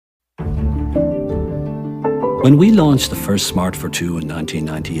When we launched the first Smart fortwo in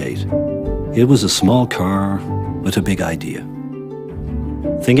 1998, it was a small car with a big idea.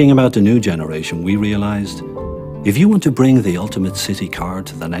 Thinking about the new generation, we realized if you want to bring the ultimate city car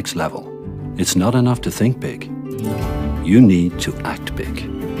to the next level, it's not enough to think big. You need to act big.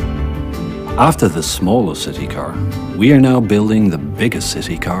 After the smallest city car, we are now building the biggest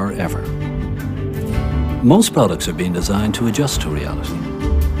city car ever. Most products are being designed to adjust to reality.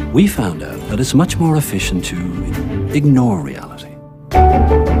 We found out that it's much more efficient to ignore reality.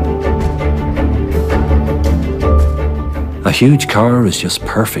 A huge car is just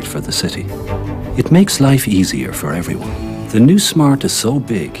perfect for the city. It makes life easier for everyone. The new Smart is so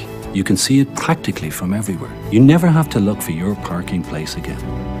big, you can see it practically from everywhere. You never have to look for your parking place again.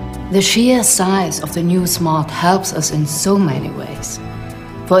 The sheer size of the new Smart helps us in so many ways.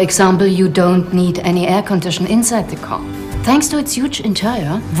 For example, you don't need any air conditioning inside the car. Thanks to its huge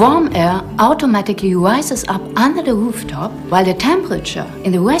interior, warm air automatically rises up under the rooftop, while the temperature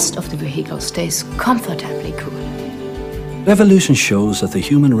in the rest of the vehicle stays comfortably cool. Evolution shows that the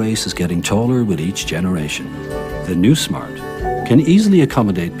human race is getting taller with each generation. The new Smart can easily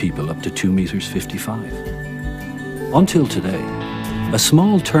accommodate people up to 2.55 meters. Until today, a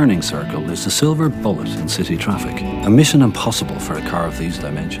small turning circle is the silver bullet in city traffic, a mission impossible for a car of these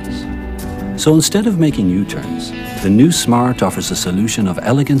dimensions. So instead of making U-turns, the new Smart offers a solution of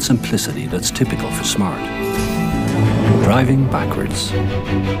elegant simplicity that's typical for Smart. Driving backwards.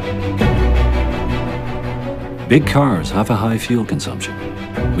 Big cars have a high fuel consumption.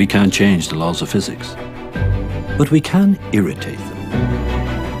 We can't change the laws of physics, but we can irritate them.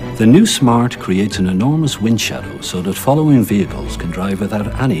 The new Smart creates an enormous wind shadow so that following vehicles can drive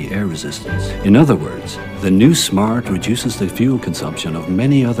without any air resistance. In other words, the new Smart reduces the fuel consumption of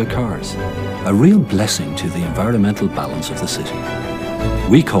many other cars, a real blessing to the environmental balance of the city.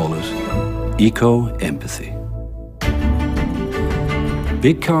 We call it eco-empathy.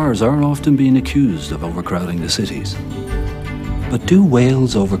 Big cars are often being accused of overcrowding the cities. But do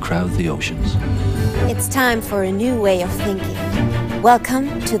whales overcrowd the oceans? It's time for a new way of thinking.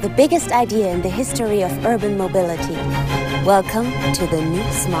 Welcome to the biggest idea in the history of urban mobility. Welcome to the new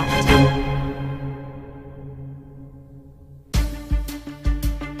Smart.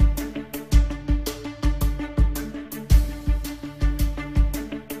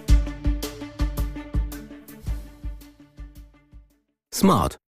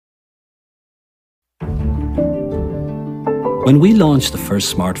 Smart. When we launched the first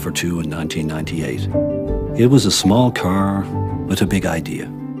Smart fortwo in 1998, it was a small car with a big idea.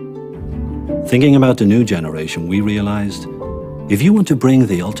 Thinking about the new generation, we realized if you want to bring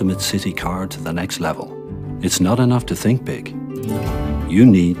the ultimate city car to the next level, it's not enough to think big. You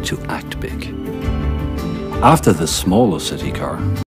need to act big. After the smallest city car,